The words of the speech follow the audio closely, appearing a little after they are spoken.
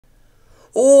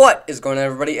What is going on,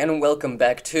 everybody, and welcome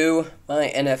back to my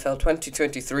NFL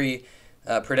 2023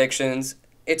 predictions.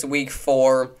 It's week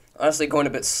 4, honestly going a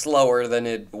bit slower than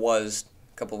it was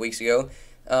a couple weeks ago,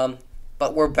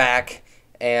 but we're back,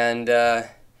 and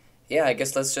yeah, I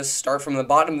guess let's just start from the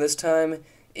bottom this time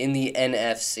in the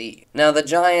NFC. Now, the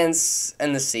Giants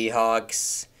and the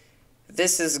Seahawks,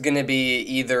 this is going to be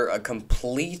either a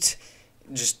complete,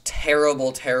 just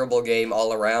terrible, terrible game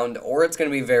all around, or it's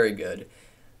going to be very good.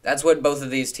 That's what both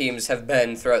of these teams have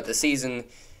been throughout the season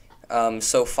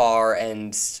so far,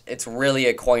 and it's really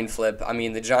a coin flip. I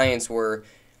mean, the Giants were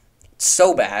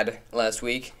so bad last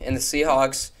week, and the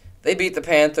Seahawks, they beat the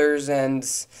Panthers, and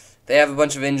they have a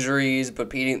bunch of injuries,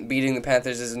 but beating the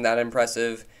Panthers isn't that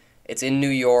impressive. It's in New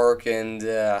York, and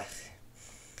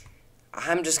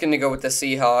I'm just going to go with the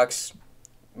Seahawks,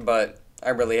 but I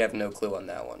really have no clue on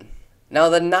that one. Now,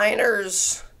 the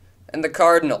Niners and the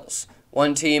Cardinals.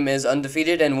 One team is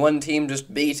undefeated, and one team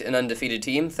just beat an undefeated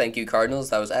team. Thank you, Cardinals.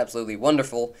 That was absolutely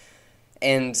wonderful.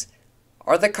 And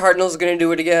are the Cardinals going to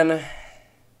do it again?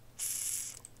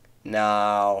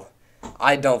 No.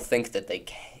 I don't think that they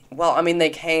can. Well, I mean,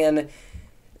 they can.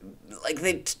 Like,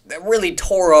 they really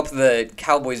tore up the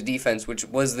Cowboys' defense, which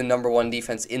was the #1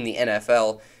 defense in the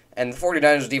NFL. And the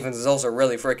 49ers' defense is also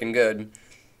really freaking good.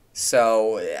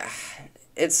 So,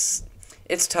 it's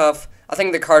tough. I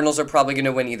think the Cardinals are probably going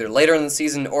to win either later in the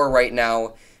season or right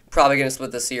now. Probably going to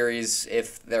split the series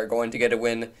if they're going to get a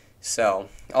win. So,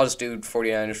 I'll just do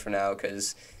 49ers for now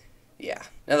because, yeah.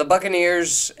 Now, the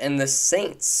Buccaneers and the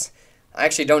Saints. I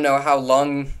actually don't know how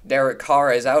long Derek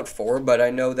Carr is out for, but I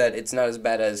know that it's not as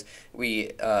bad as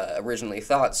we originally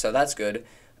thought, so that's good.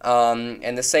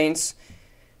 And the Saints,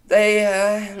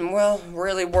 they,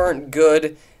 really weren't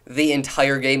good the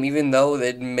entire game, even though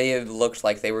it may have looked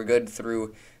like they were good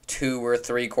through 2 or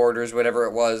 3 quarters, whatever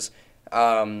it was,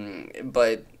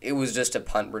 but it was just a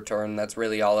punt return. That's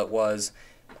really all it was,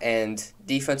 and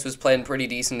defense was playing pretty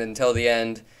decent until the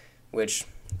end, which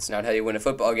it's not how you win a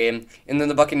football game. And then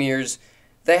the Buccaneers,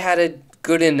 they had a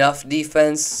good enough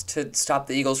defense to stop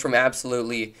the Eagles from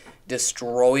absolutely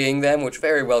destroying them, which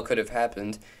very well could have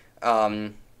happened.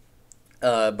 But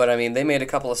I mean, they made a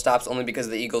couple of stops only because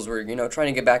the Eagles were, trying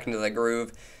to get back into the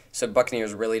groove. So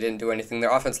Buccaneers really didn't do anything.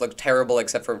 Their offense looked terrible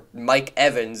except for Mike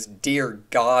Evans. Dear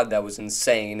God, that was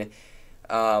insane.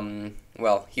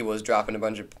 Well, he was dropping a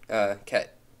bunch of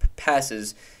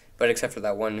passes, but except for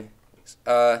that one.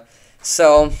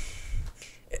 So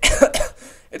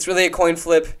it's really a coin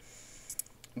flip,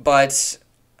 but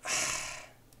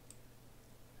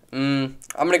I'm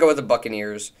going to go with the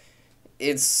Buccaneers.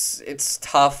 It's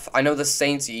tough. I know the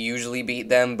Saints usually beat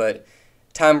them, but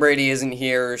Tom Brady isn't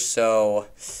here, so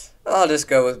I'll just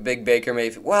go with Big Baker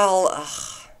Mayfield. Well,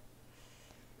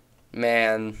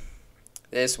 man,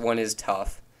 this one is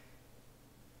tough.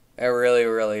 It really,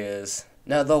 really is.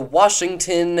 Now, the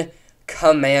Washington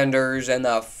Commanders and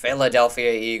the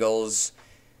Philadelphia Eagles.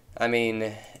 I mean,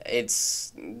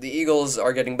 the Eagles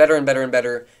are getting better and better and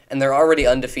better, and they're already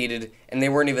undefeated, and they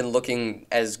weren't even looking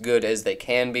as good as they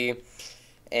can be.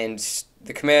 And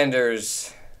the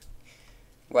Commanders,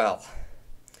 well,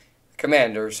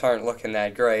 Commanders aren't looking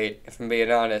that great, if I'm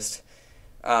being honest.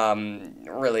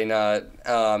 Really not.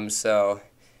 So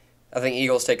I think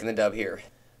Eagles taking the dub here.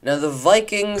 Now, the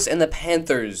Vikings and the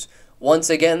Panthers. Once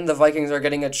again, the Vikings are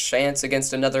getting a chance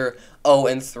against another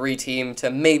 0-3 team to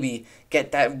maybe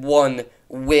get that one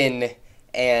win,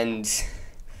 and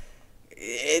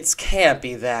it can't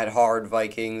be that hard,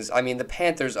 Vikings. I mean, the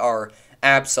Panthers are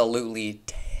absolutely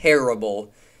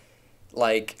terrible.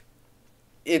 Like,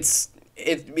 it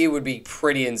would be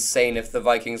pretty insane if the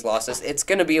Vikings lost this. It's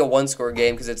going to be a one-score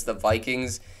game because it's the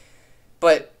Vikings,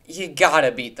 but you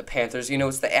gotta beat the Panthers.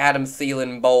 It's the Adam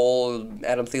Thielen Bowl,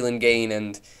 Adam Thielen gain,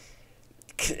 and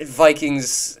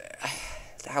Vikings,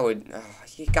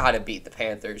 you gotta beat the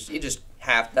Panthers. You just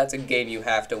have, that's a game you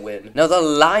have to win. Now, the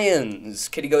Lions,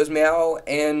 Kitty Goes Meow,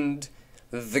 and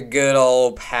the good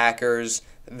old Packers,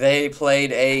 they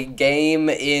played a game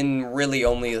in really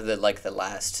only the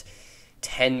last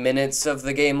 10 minutes of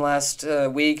the game last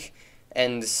week,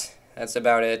 and that's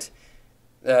about it.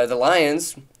 The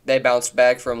Lions, they bounced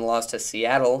back from a loss to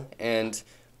Seattle, and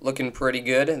looking pretty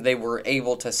good. They were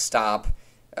able to stop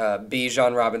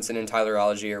Bijan Robinson and Tyler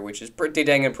Algier, which is pretty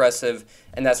dang impressive,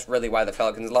 and that's really why the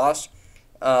Falcons lost.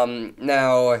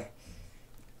 Now,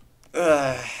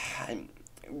 the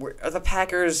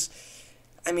Packers,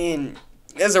 I mean,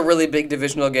 it's a really big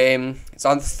divisional game. It's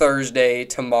on Thursday,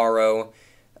 tomorrow,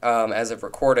 as of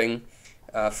recording.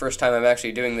 First time I'm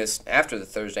actually doing this after the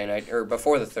Thursday night, or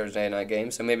before the Thursday night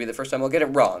game, so maybe the first time I'll get it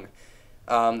wrong.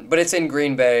 But it's in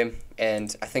Green Bay,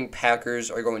 and I think Packers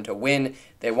are going to win.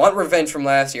 They want revenge from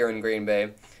last year in Green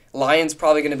Bay. Lions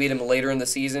probably going to beat them later in the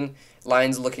season.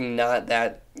 Lions looking not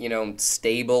that,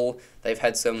 stable. They've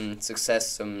had some success,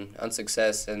 some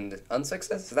unsuccess, and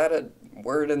unsuccess? Is that a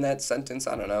word in that sentence?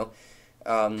 I don't know.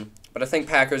 But I think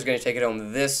Packers going to take it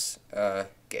home this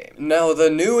game. Now, the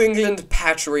New England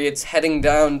Patriots heading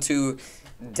down to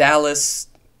Dallas,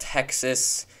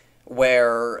 Texas,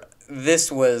 where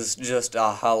this was just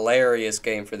a hilarious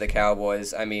game for the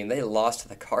Cowboys. I mean, they lost to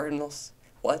the Cardinals.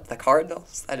 What? The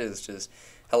Cardinals? That is just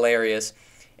hilarious.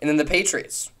 And then the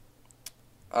Patriots.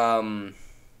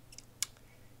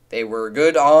 They were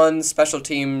good on special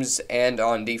teams and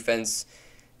on defense,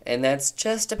 and that's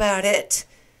just about it.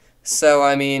 So,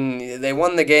 I mean, they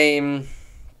won the game,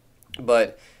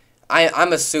 but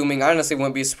I'm assuming, I honestly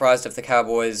wouldn't be surprised if the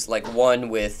Cowboys, won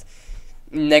with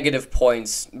negative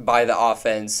points by the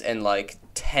offense and,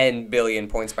 10 billion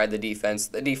points by the defense.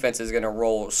 The defense is going to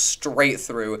roll straight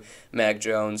through Mac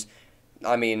Jones.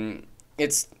 I mean,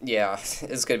 it's going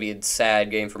to be a sad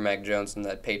game for Mac Jones and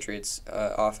that Patriots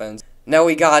offense. Now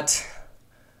we got,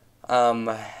 oh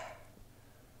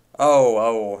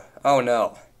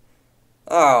no.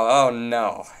 Oh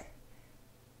no.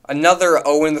 Another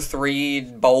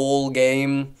 0-3 bowl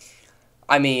game.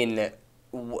 I mean,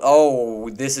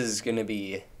 this is gonna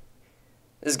be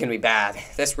bad.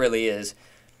 This really is.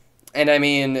 And I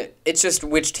mean, it's just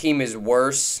which team is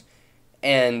worse.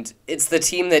 And it's the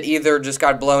team that either just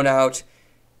got blown out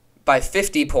by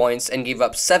 50 points and gave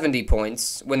up 70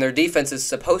 points when their defense is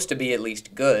supposed to be at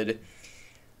least good,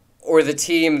 or the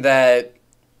team that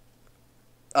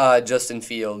Justin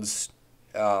Fields,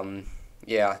 who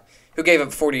gave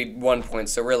up 41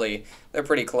 points, so really, they're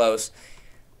pretty close.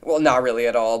 Well, not really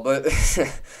at all, but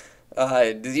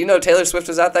did you know Taylor Swift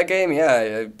was at that game?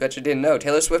 Yeah, I bet you didn't know.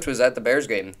 Taylor Swift was at the Bears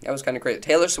game. That was kind of crazy.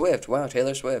 Taylor Swift, wow,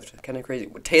 Taylor Swift, kind of crazy.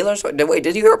 Taylor Swift, wait,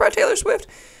 did you hear about Taylor Swift?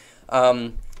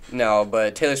 No,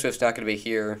 but Taylor Swift's not going to be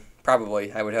here,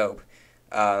 probably, I would hope.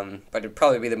 But it'd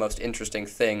probably be the most interesting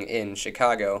thing in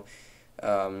Chicago.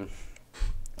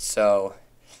 So,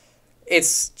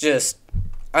 it's just,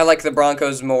 I like the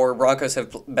Broncos more. Broncos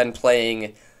have been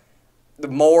playing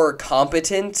more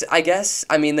competent, I guess.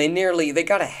 I mean, they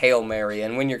got a Hail Mary,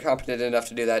 and when you're competent enough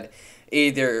to do that,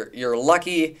 either you're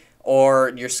lucky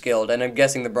or you're skilled, and I'm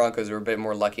guessing the Broncos are a bit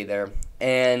more lucky there.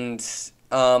 And,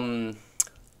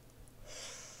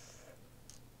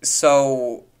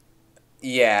 so,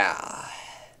 yeah,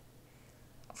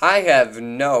 I have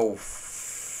no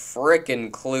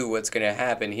frickin' clue what's gonna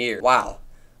happen here. Wow.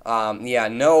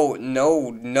 No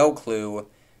clue.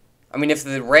 I mean, if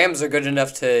the Rams are good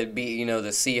enough to beat, the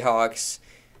Seahawks,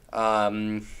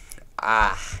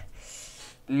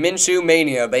 Minshew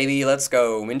Mania, baby, let's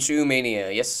go. Minshew Mania,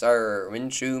 yes sir,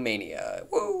 Minshew Mania,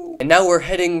 woo. And now we're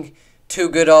heading to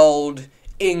good old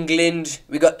England.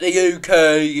 We got the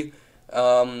UK.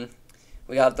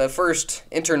 We got the first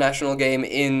international game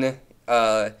in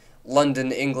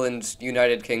London, England,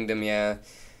 United Kingdom, yeah.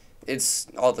 It's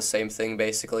all the same thing,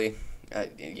 basically.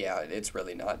 Yeah, it's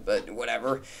really not, but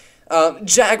whatever.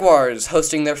 Jaguars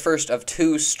hosting their first of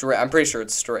two straight, I'm pretty sure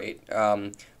it's straight,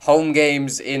 home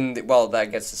games I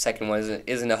guess the second one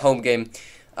isn't a home game.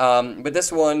 But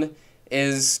this one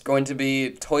is going to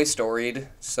be Toy Storied,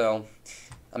 so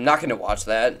I'm not going to watch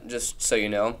that, just so you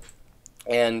know.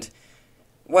 And,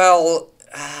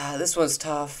 this one's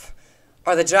tough.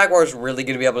 Are the Jaguars really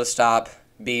going to be able to stop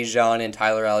Bijan and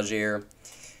Tyler Algier?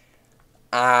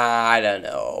 I don't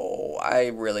know. I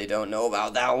really don't know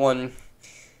about that one.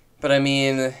 But, I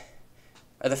mean,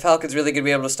 are the Falcons really going to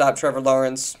be able to stop Trevor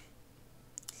Lawrence?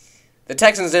 The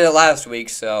Texans did it last week,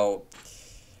 so,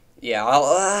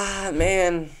 yeah,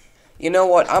 man. You know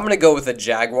what? I'm going to go with the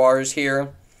Jaguars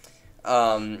here.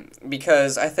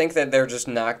 Because I think that they're just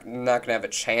not going to have a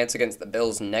chance against the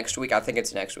Bills next week. I think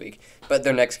it's next week, but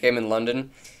their next game in London.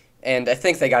 And I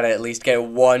think they got to at least get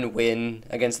one win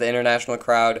against the international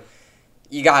crowd.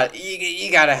 You got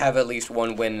to have at least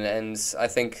one win, and I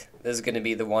think this is going to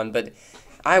be the one. But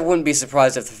I wouldn't be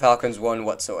surprised if the Falcons won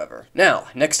whatsoever. Now,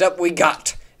 next up we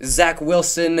got Zach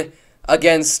Wilson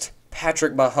against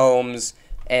Patrick Mahomes.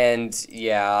 And,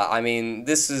 yeah, I mean,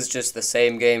 this is just the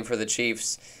same game for the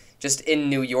Chiefs. Just in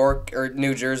New York, or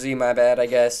New Jersey, my bad, I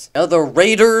guess. Now, the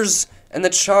Raiders and the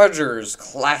Chargers,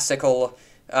 classical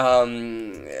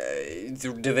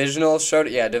divisional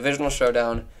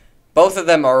showdown. Both of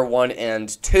them are 1 and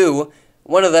 2.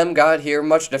 One of them got here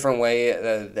much different way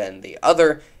than the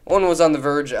other. One was on the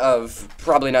verge of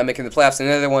probably not making the playoffs, and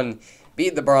the other one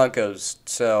beat the Broncos.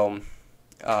 So,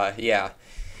 yeah.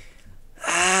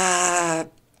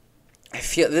 I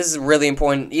feel this is really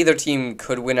important. Either team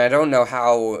could win. I don't know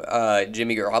how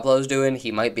Jimmy Garoppolo's doing.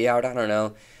 He might be out. I don't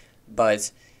know.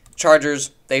 But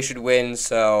Chargers, they should win,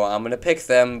 so I'm going to pick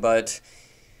them. But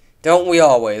don't we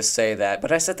always say that?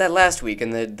 But I said that last week,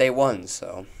 and they won,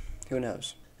 so who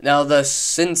knows? Now, the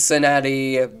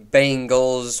Cincinnati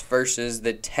Bengals versus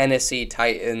the Tennessee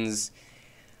Titans.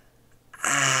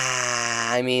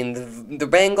 I mean, the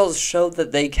Bengals showed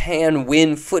that they can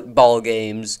win football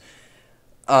games.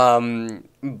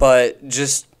 But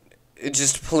just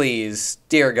please,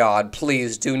 dear God,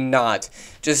 please do not,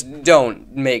 just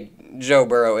don't make Joe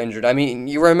Burrow injured. I mean,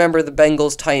 you remember the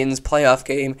Bengals-Titans playoff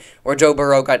game where Joe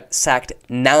Burrow got sacked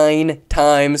 9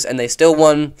 times and they still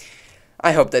won?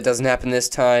 I hope that doesn't happen this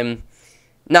time.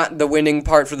 Not the winning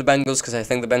part for the Bengals, because I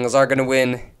think the Bengals are going to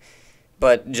win,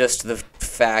 but just the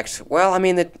fact, well, I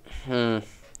mean,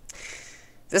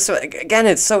 this, again,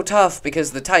 it's so tough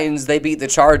because the Titans, they beat the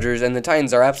Chargers, and the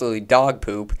Titans are absolutely dog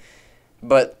poop.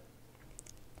 But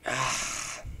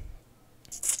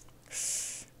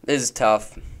this is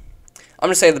tough. I'm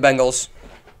going to say the Bengals.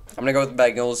 I'm going to go with the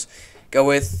Bengals. Go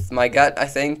with my gut, I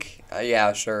think.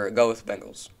 Yeah, sure. Go with the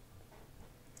Bengals.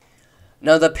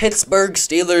 Now, the Pittsburgh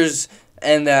Steelers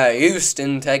and the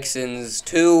Houston Texans,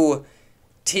 2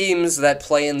 teams that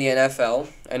play in the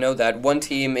NFL. I know that one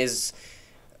team is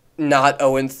not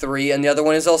 0-3, and the other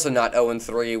one is also not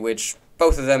 0-3, which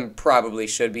both of them probably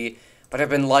should be. But I've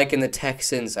been liking the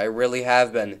Texans. I really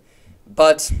have been.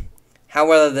 But how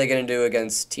well are they going to do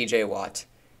against TJ Watt?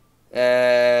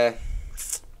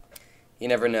 You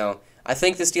never know. I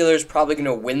think the Steelers probably going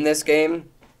to win this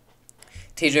game.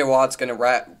 TJ Watt's going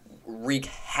to wreak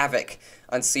havoc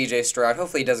on CJ Stroud.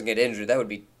 Hopefully he doesn't get injured. That would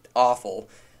be awful.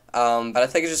 But I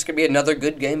think it's just going to be another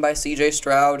good game by CJ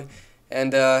Stroud.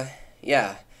 And,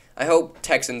 yeah. I hope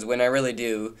Texans win, I really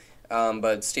do,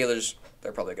 but Steelers,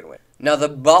 they're probably going to win. Now, the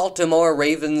Baltimore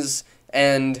Ravens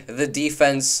and the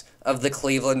defense of the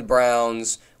Cleveland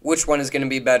Browns, which one is going to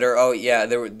be better? Oh, yeah,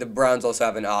 the Browns also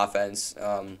have an offense.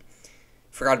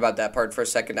 Forgot about that part for a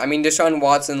second. I mean, Deshaun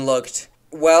Watson looked,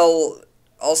 well,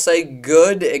 I'll say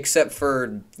good, except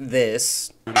for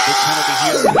this.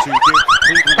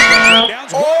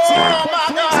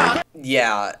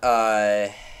 Yeah,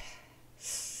 I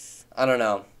don't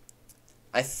know.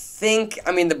 I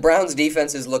mean, the Browns'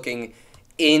 defense is looking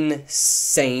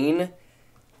insane,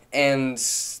 and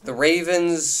the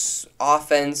Ravens'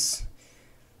 offense,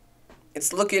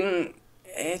 it's looking,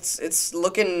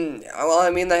 well, I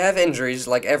mean, they have injuries,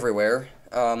 like, everywhere.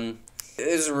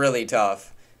 It's really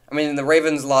tough. I mean, the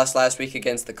Ravens lost last week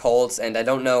against the Colts, and I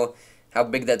don't know how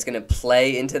big that's going to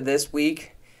play into this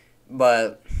week,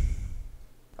 but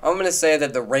I'm going to say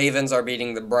that the Ravens are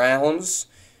beating the Browns.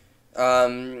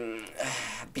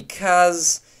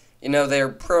 Because, you know, they're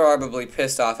probably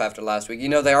pissed off after last week. You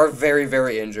know, they are very,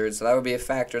 very injured, so that would be a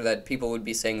factor that people would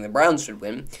be saying the Browns should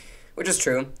win, which is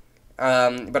true.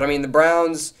 But, I mean, the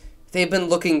Browns, they've been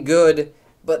looking good,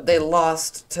 but they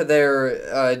lost to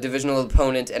their divisional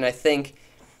opponent, and I think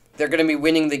they're going to be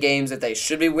winning the games that they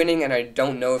should be winning, and I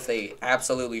don't know if they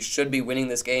absolutely should be winning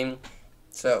this game.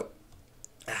 So,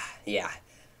 yeah.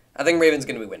 I think Ravens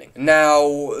going to be winning. Now,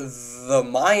 the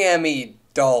Miami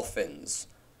Dolphins.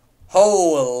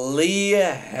 Holy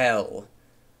hell.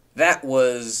 That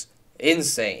was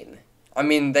insane. I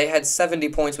mean, they had 70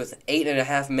 points with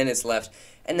 8.5 minutes left,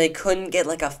 and they couldn't get,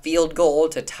 like, a field goal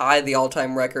to tie the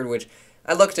all-time record, which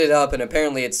I looked it up, and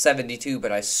apparently it's 72,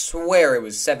 but I swear it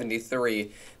was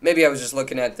 73. Maybe I was just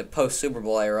looking at the post-Super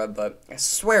Bowl era, but I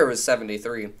swear it was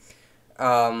 73.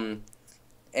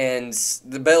 And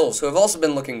the Bills, who have also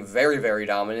been looking very, very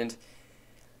dominant.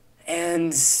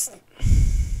 And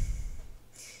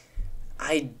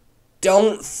I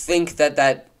don't think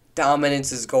that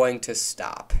dominance is going to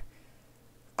stop.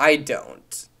 I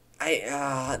don't.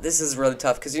 This is really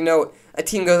tough because, you know, a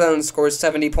team goes out and scores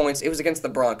 70 points. It was against the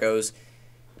Broncos,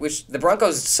 which the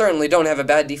Broncos certainly don't have a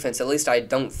bad defense. At least I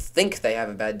don't think they have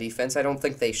a bad defense. I don't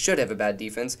think they should have a bad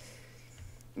defense.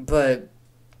 But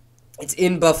it's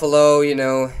in Buffalo, you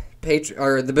know.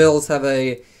 The Bills have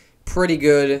a pretty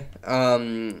good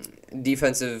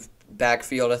defensive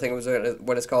backfield, I think it was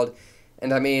what it's called.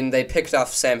 And, I mean, they picked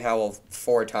off Sam Howell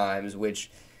 4 times,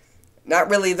 which not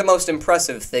really the most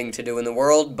impressive thing to do in the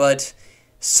world, but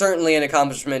certainly an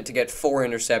accomplishment to get 4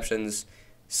 interceptions.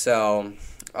 So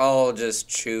I'll just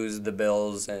choose the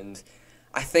Bills, and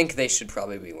I think they should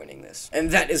probably be winning this. And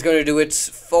that is going to do it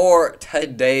for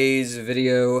today's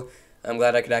video. I'm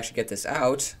glad I could actually get this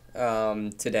out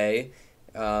today.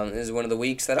 This is one of the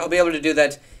weeks that I'll be able to do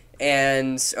that.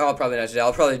 And probably not today.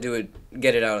 I'll probably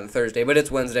get it out on Thursday, but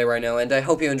it's Wednesday right now, and I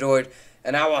hope you enjoyed,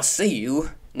 and I will see you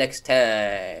next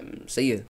time. See you.